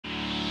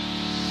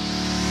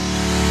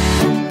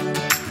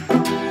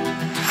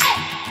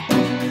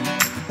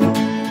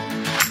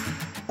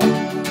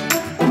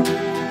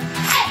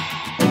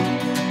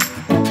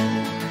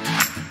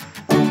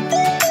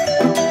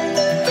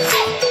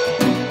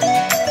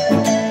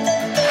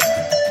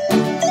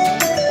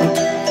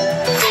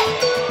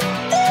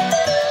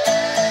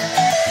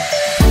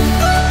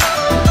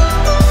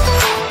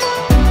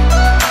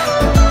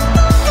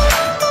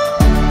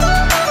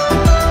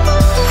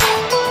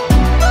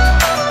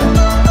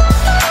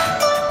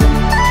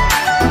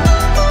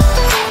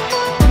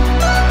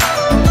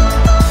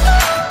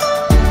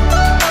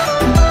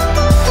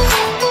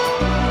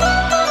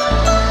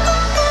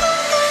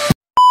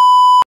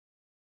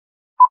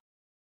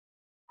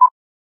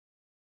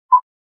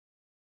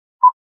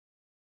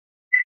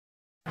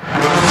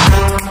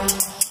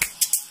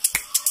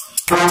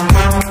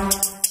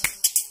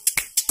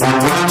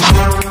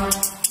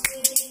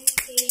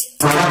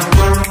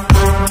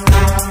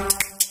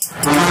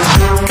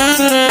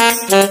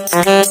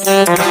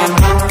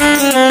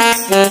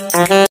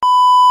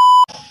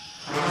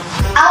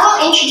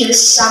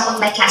some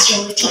of my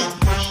classroom routine.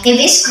 In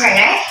this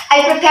corner,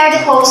 I prepare to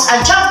post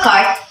a job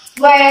card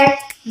where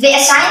they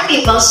assign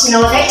pupils to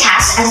know their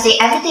tasks as their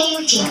everyday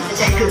routine with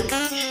their group.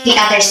 The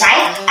other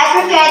side, I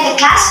prepare the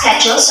class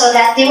schedule so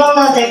that they will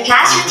know their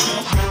class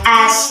routine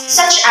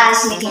such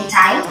as meeting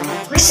time,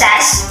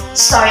 recess,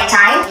 story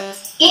time,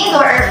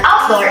 indoor or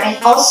outdoor, and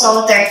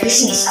also their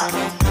dismissal.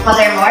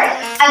 Furthermore,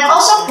 I've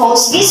also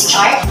posted this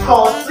chart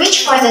called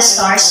Reach for the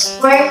Stars,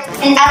 where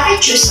in every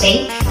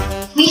Tuesday,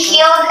 we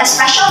held a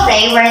special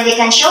day where they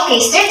can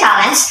showcase their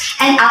talents,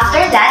 and after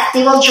that,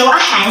 they will draw a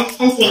hand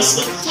and place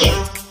it here.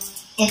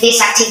 In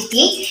this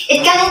activity,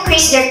 it can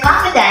increase their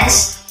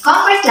confidence,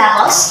 comfort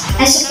levels,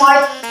 and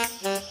support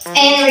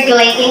in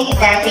regulating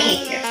their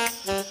behavior.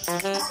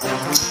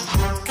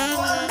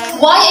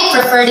 Why I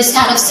prefer this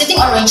kind of sitting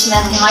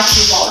arrangement in my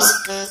pupils?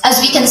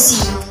 As we can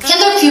see,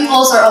 kinder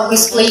pupils are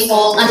always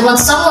playful and want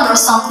someone or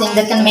something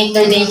that can make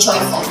their day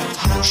joyful.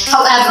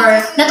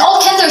 However, not all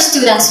kinder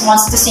students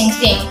want the same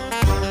thing.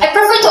 I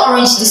prefer to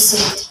arrange this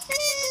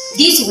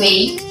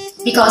way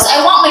because I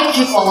want my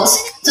pupils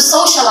to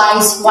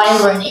socialize while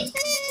learning.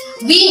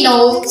 We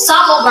know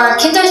some of our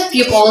kinder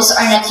pupils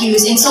are not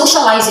used in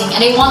socializing,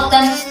 and I want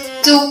them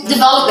to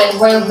develop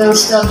it while they're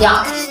still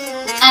young.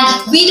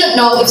 And we don't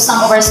know if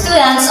some of our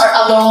students are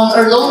alone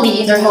or lonely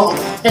in their home.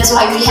 That's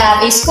why we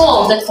have a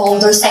school that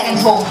calls their second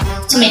home,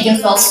 to make them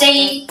feel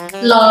safe,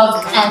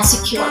 loved, and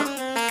secure.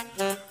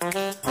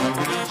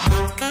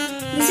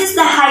 This is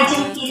the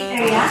hygiene kit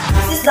area.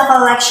 This is the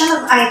collection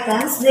of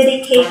items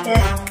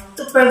dedicated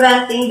to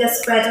preventing the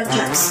spread of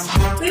germs.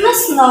 We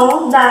must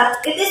know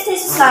that it is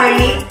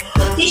necessary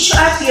to teach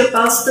our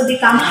pupils to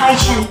become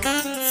hygienic,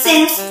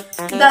 since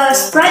the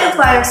spread of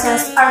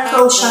viruses are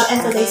crucial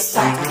in today's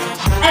time.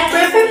 I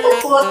prefer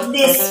to put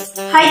this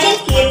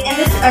hygiene kit in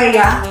this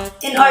area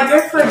in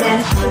order for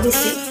them to be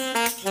safe.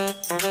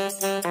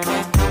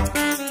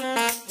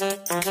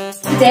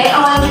 Today, I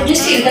will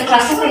introduce to you the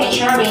class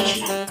furniture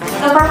arrangement.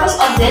 The purpose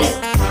of this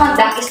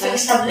conduct is to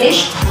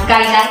establish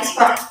guidelines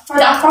for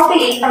the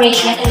appropriate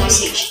arrangement and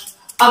usage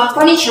of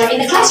furniture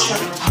in the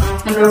classroom.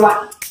 Number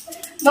 1.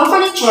 No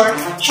furniture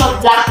should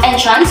block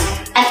entrance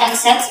and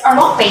exits or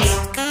walkways,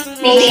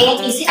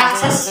 maintaining easy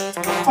access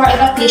for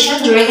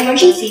evacuation during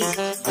emergencies.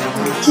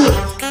 Number 2.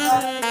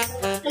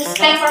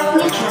 Respect for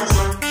furniture.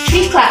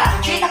 Treat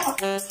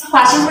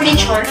classroom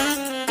furniture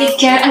with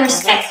care and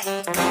respect.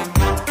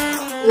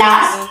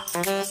 Last,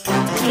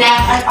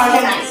 net and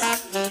organized.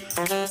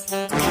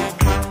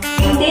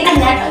 Maintain a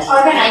net and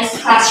organized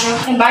classroom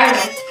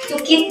environment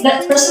to keep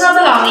the personal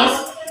belongings,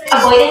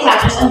 avoiding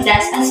clutters on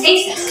desks and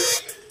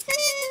spaces.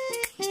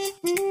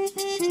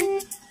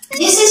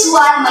 This is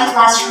what my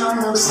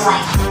classroom looks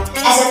like.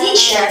 As a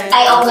teacher,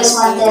 I always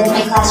wanted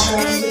my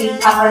classroom to be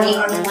properly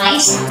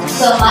organized,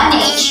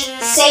 well-managed,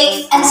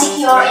 safe, and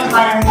secure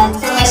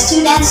environment for my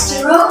students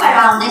to roam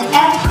around in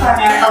every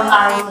corner of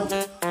our room.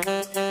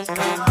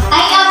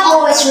 I am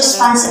always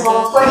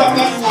responsible for the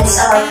neatness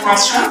of our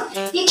classroom,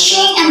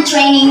 teaching and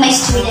training my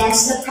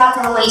students the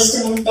proper ways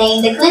to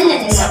maintain the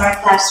cleanliness of our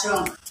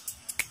classroom.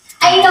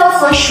 I know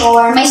for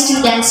sure my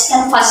students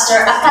can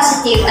foster a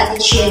positive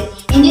attitude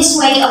in this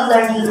way of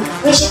learning,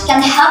 which it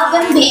can help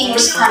them being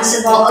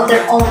responsible of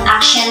their own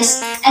actions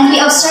and be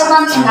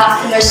observant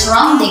enough in their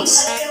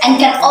surroundings, and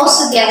can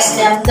also give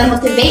them the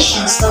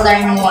motivations to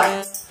learn more.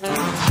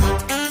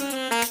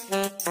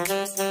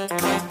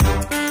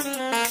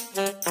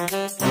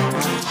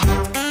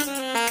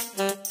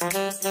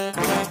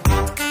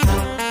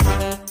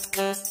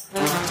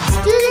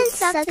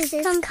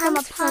 Success come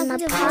upon a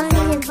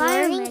positive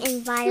learning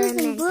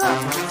environment.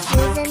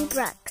 Susan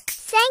Brooke.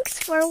 Thanks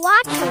for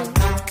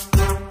watching.